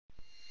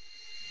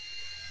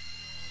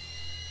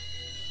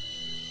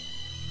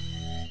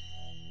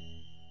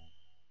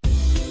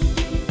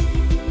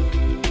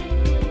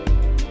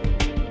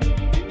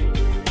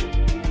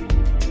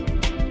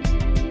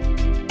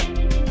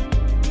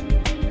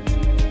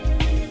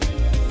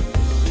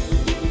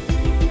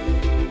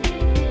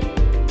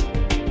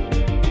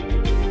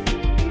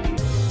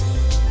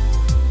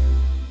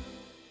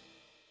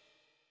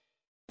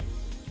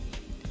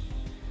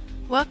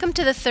Welcome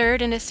to the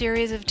third in a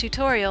series of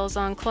tutorials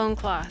on clone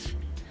cloth.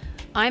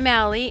 I'm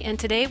Allie, and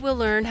today we'll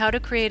learn how to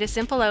create a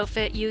simple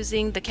outfit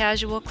using the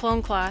casual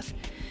clone cloth,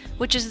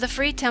 which is the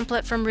free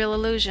template from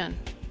Reallusion.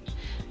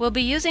 We'll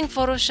be using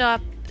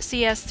Photoshop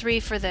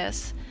CS3 for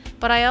this,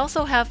 but I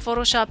also have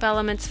Photoshop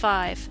Elements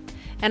 5,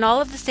 and all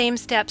of the same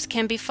steps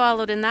can be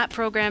followed in that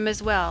program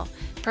as well,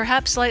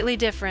 perhaps slightly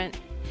different,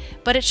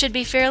 but it should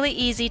be fairly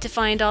easy to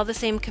find all the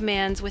same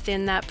commands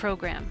within that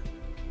program.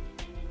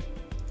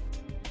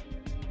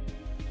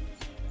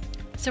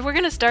 So we're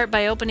going to start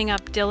by opening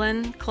up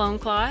Dylan Clone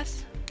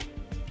Cloth.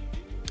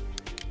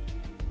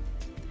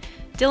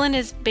 Dylan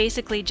is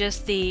basically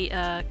just the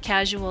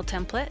casual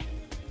template.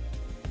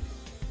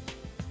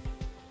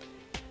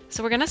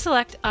 So we're going to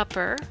select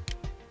Upper,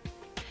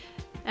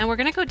 and we're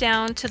going to go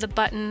down to the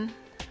button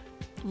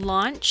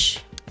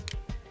Launch,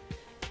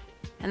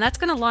 and that's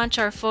going to launch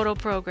our photo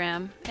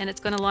program, and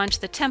it's going to launch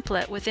the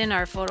template within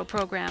our photo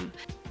program,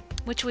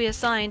 which we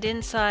assigned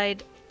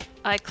inside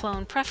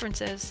iClone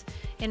Preferences.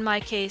 In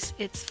my case,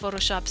 it's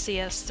Photoshop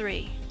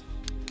CS3.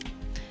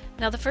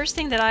 Now the first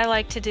thing that I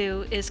like to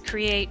do is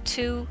create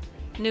two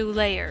new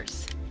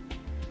layers.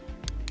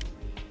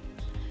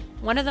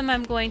 One of them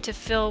I'm going to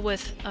fill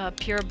with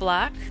pure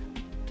black.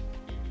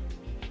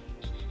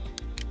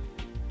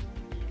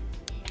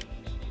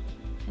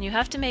 And you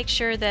have to make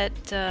sure that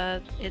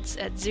it's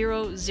at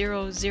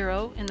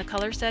 000 in the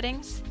color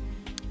settings.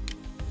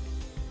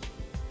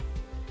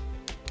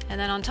 And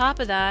then on top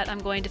of that, I'm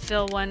going to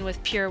fill one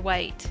with pure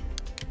white.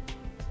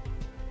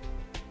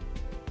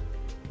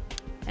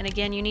 And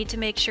again, you need to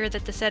make sure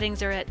that the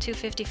settings are at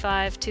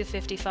 255,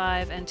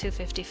 255, and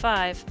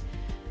 255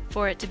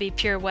 for it to be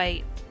pure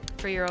white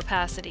for your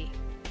opacity.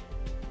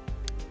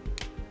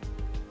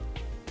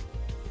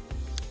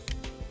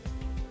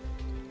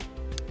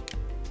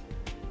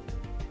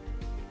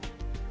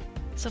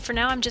 So for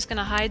now, I'm just going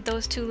to hide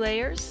those two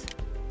layers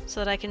so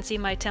that I can see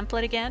my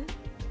template again.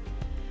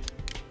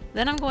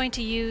 Then I'm going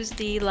to use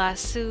the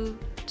lasso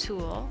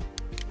tool.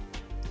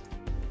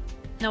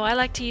 Now I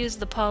like to use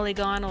the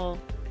polygonal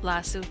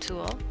lasso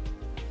tool,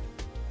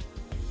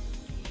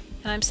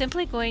 and I'm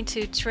simply going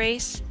to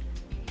trace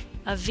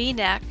a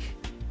V-neck,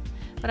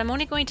 but I'm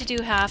only going to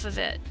do half of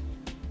it.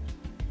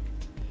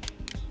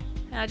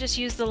 And I just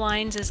use the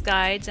lines as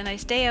guides, and I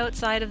stay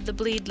outside of the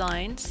bleed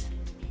lines.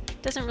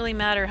 It doesn't really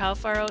matter how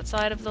far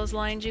outside of those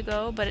lines you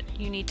go, but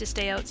you need to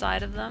stay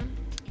outside of them.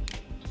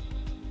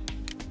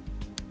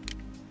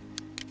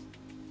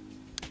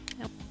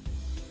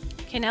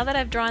 Okay, now that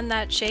I've drawn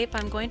that shape,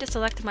 I'm going to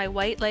select my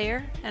white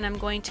layer, and I'm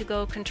going to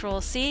go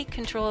Control C,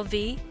 Control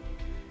V,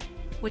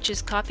 which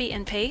is copy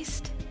and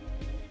paste,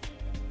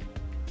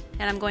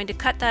 and I'm going to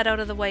cut that out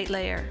of the white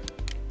layer.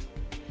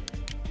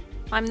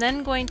 I'm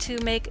then going to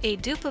make a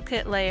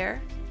duplicate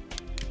layer,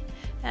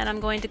 and I'm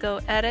going to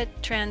go Edit,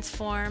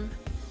 Transform,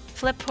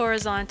 Flip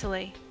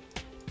horizontally.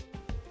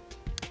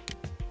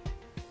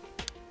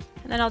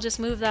 And then I'll just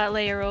move that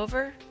layer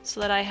over so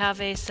that I have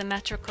a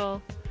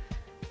symmetrical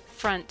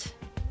front.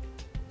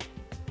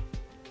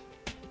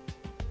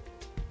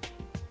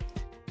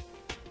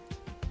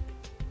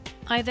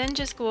 I then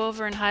just go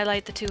over and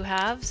highlight the two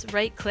halves,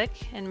 right click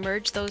and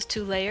merge those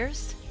two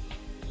layers,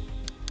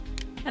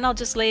 and I'll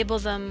just label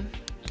them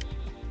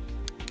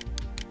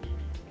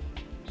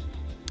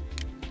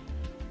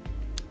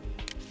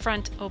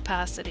front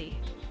opacity.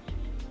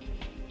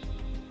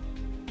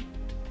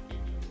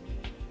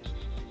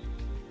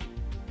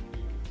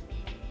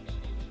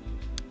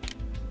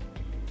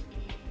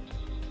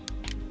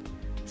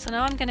 So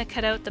now I'm going to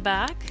cut out the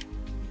back,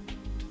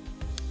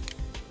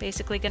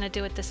 basically going to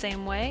do it the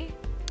same way.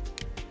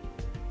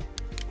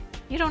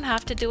 You don't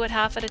have to do it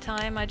half at a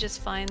time. I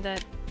just find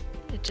that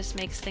it just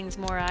makes things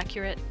more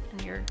accurate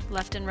and your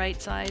left and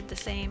right side the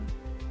same.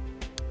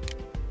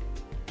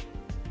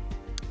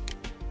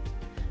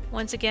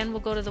 Once again, we'll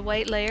go to the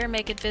white layer,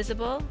 make it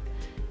visible,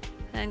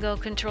 and go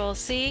Control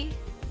C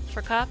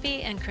for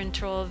copy and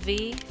Control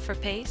V for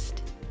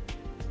paste.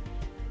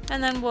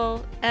 And then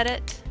we'll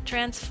edit,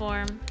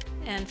 transform,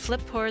 and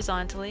flip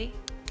horizontally.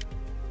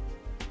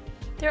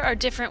 There are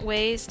different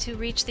ways to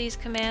reach these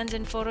commands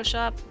in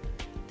Photoshop.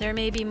 There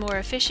may be more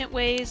efficient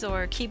ways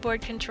or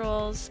keyboard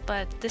controls,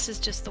 but this is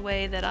just the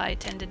way that I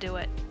tend to do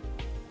it.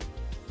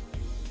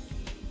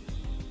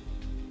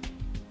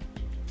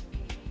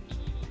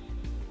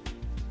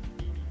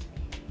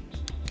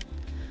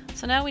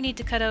 So now we need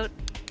to cut out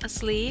a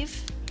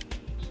sleeve.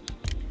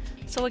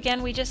 So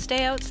again, we just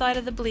stay outside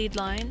of the bleed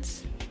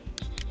lines.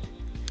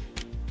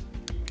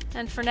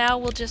 And for now,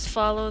 we'll just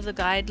follow the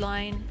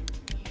guideline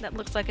that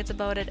looks like it's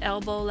about at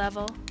elbow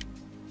level.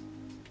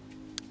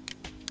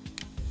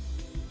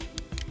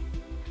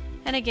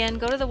 And again,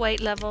 go to the white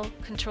level,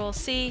 Control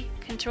C,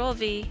 Control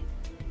V.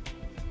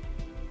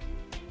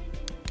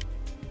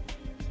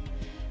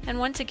 And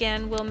once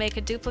again, we'll make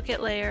a duplicate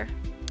layer.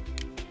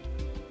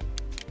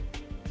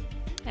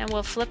 And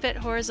we'll flip it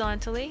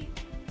horizontally.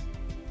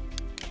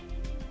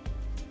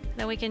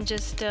 Then we can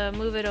just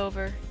move it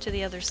over to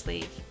the other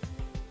sleeve.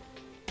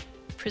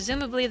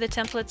 Presumably the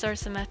templates are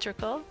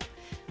symmetrical.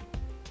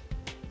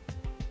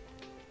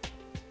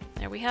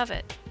 There we have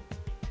it.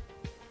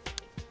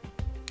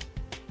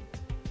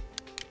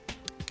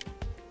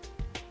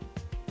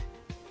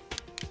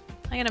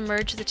 I'm going to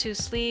merge the two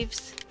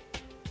sleeves.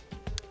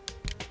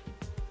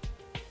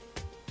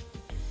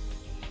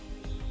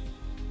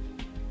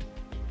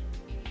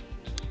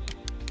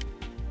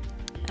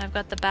 And I've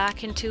got the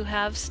back in two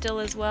halves still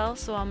as well,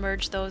 so I'll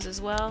merge those as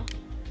well.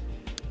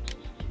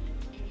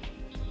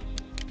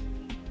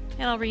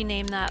 And I'll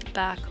rename that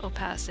back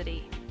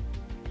opacity.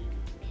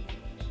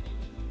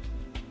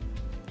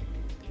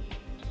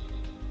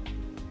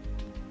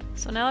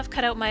 So now I've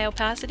cut out my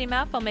opacity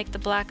map. I'll make the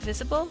black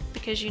visible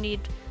because you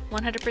need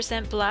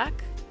 100%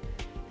 black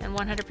and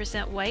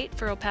 100% white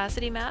for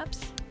opacity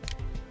maps.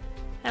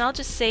 And I'll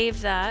just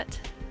save that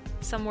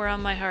somewhere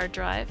on my hard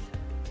drive.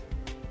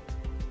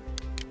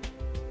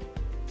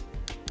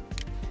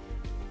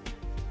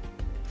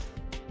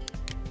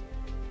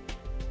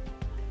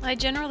 I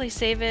generally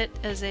save it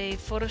as a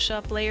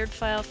Photoshop layered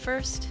file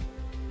first,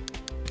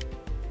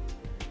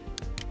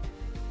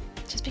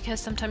 just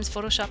because sometimes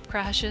Photoshop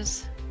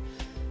crashes.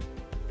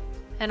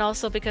 And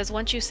also because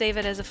once you save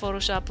it as a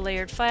Photoshop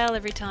layered file,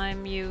 every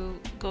time you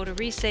go to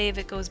resave,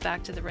 it goes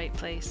back to the right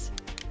place.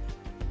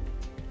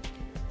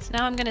 So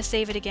now I'm going to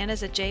save it again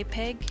as a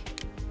JPEG,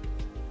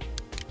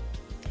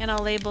 and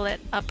I'll label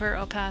it upper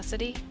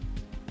opacity.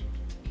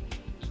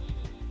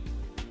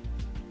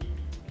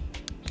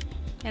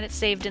 And it's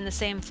saved in the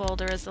same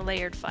folder as the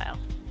layered file.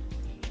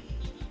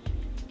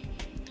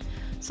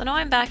 So now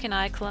I'm back in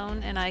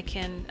iClone, and I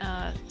can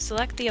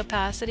select the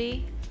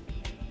opacity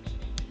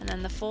and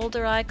then the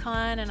folder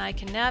icon, and I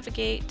can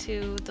navigate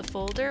to the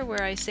folder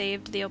where I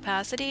saved the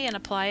opacity and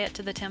apply it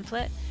to the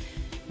template,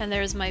 and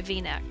there's my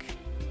V-neck.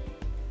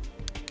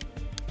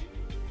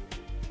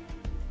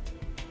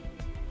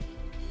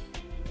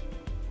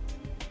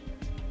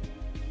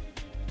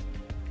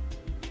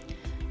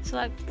 So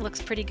that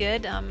looks pretty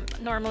good.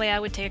 Normally I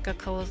would take a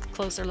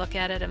closer look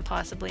at it and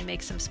possibly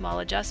make some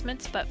small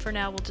adjustments, but for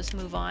now we'll just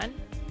move on.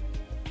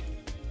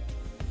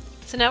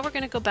 So now we're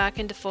going to go back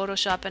into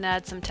Photoshop and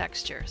add some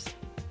textures.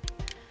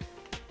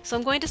 So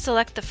I'm going to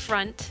select the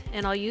front,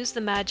 and I'll use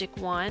the magic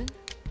wand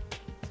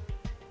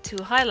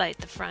to highlight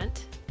the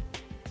front.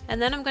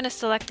 And then I'm going to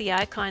select the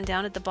icon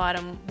down at the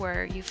bottom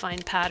where you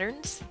find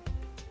patterns.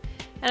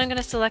 And I'm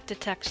going to select a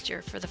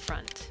texture for the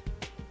front.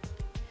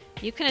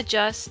 You can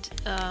adjust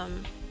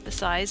the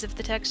size of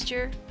the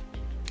texture.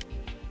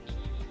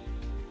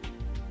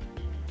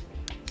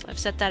 So I've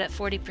set that at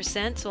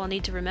 40%, so I'll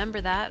need to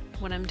remember that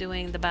when I'm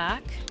doing the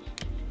back.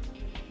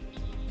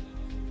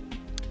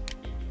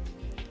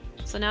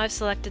 So now I've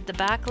selected the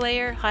back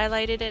layer,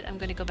 highlighted it. I'm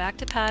going to go back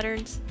to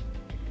patterns.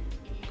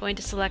 I'm going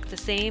to select the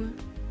same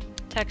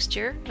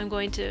texture. I'm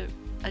going to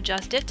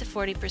adjust it to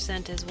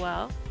 40% as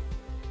well.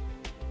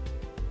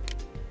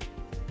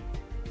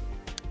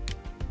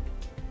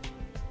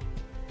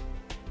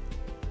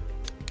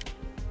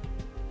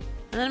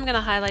 And then I'm going to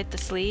highlight the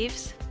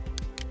sleeves.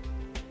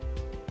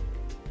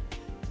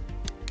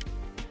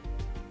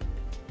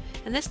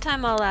 And this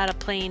time I'll add a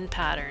plain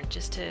pattern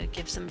just to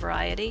give some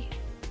variety.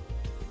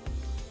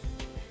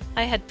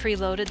 I had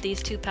preloaded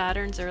these two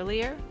patterns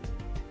earlier.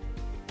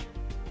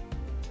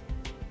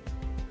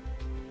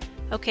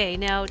 Okay,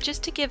 now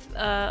just to give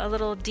a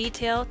little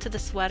detail to the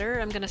sweater,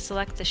 I'm going to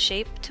select the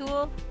shape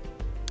tool.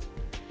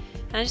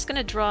 And I'm just going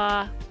to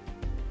draw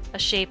a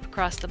shape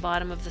across the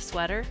bottom of the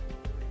sweater.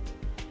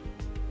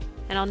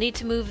 And I'll need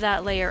to move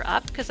that layer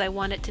up because I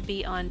want it to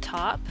be on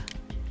top.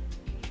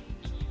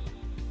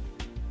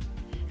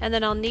 And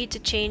then I'll need to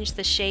change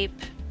the shape.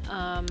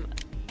 I'm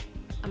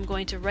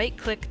going to right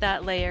click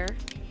that layer,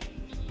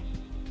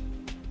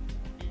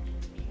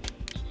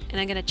 and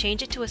I'm going to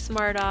change it to a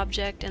smart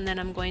object, and then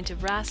I'm going to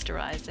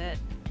rasterize it.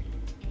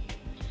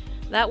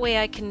 That way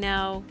I can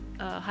now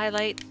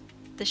highlight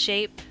the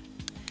shape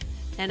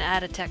and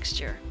add a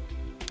texture.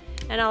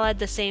 And I'll add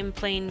the same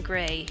plain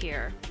gray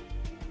here.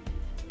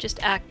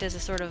 Just act as a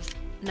sort of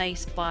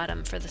nice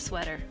bottom for the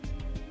sweater.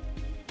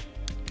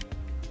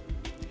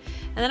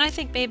 And then I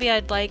think maybe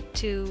I'd like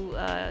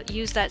to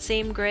use that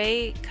same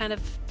gray kind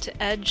of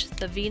to edge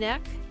the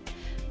V-neck.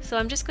 So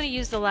I'm just going to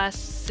use the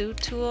lasso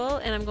tool,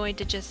 and I'm going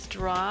to just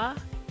draw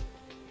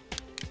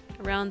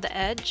around the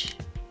edge.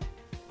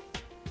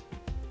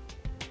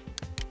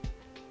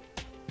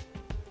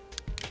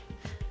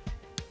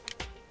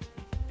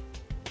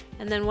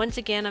 And then once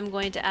again I'm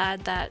going to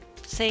add that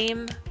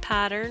same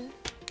pattern.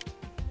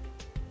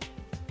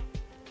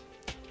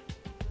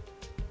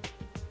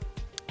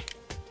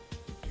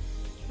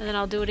 And then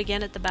I'll do it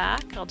again at the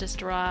back. I'll just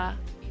draw.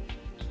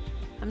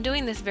 I'm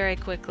doing this very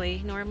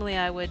quickly. Normally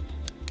I would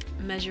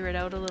measure it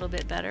out a little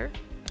bit better.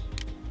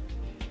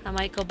 I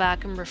might go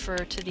back and refer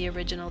to the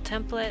original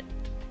template.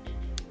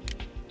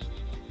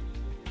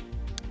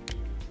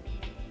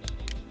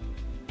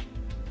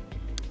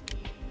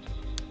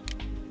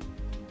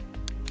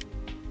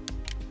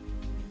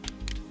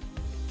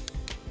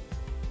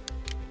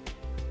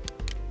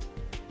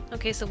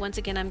 Okay, so once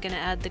again I'm going to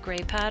add the gray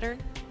pattern.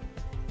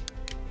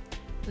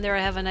 And there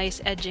I have a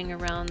nice edging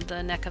around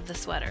the neck of the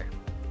sweater.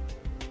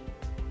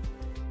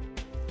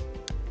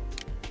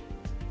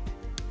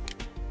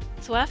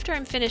 So after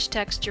I'm finished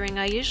texturing,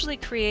 I usually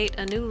create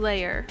a new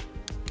layer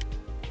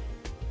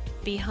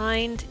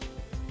behind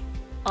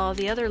all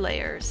the other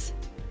layers.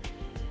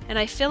 And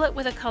I fill it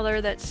with a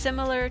color that's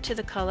similar to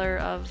the color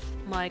of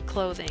my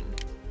clothing.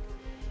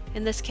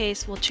 In this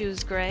case, we'll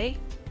choose gray.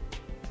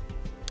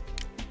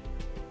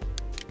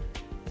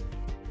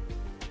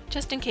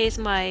 Just in case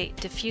my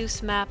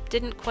diffuse map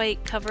didn't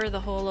quite cover the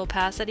whole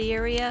opacity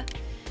area,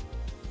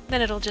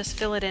 then it'll just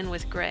fill it in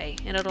with gray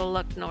and it'll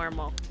look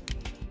normal.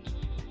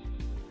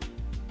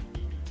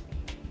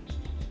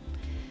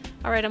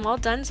 Alright, I'm all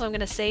done, so I'm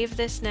going to save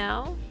this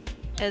now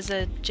as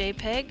a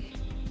JPEG.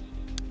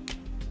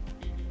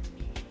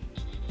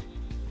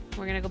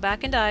 We're going to go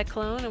back into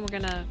iClone and we're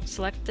going to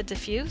select the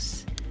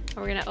diffuse and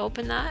we're going to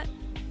open that.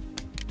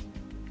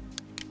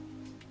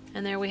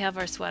 And there we have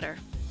our sweater.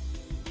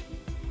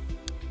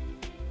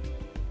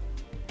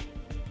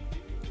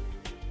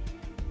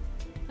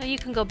 Now you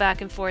can go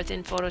back and forth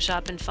in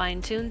Photoshop and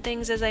fine-tune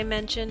things as I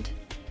mentioned.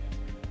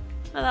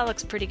 Well, that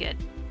looks pretty good.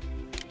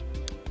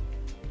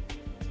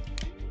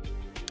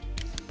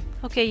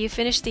 Okay, you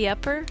finished the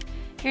upper.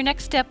 Your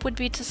next step would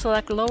be to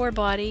select lower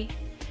body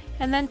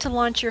and then to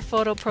launch your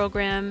photo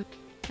program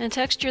and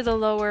texture the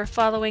lower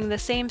following the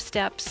same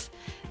steps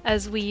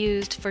as we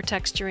used for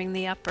texturing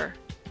the upper.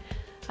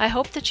 I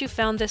hope that you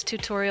found this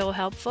tutorial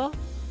helpful,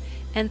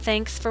 and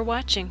thanks for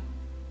watching.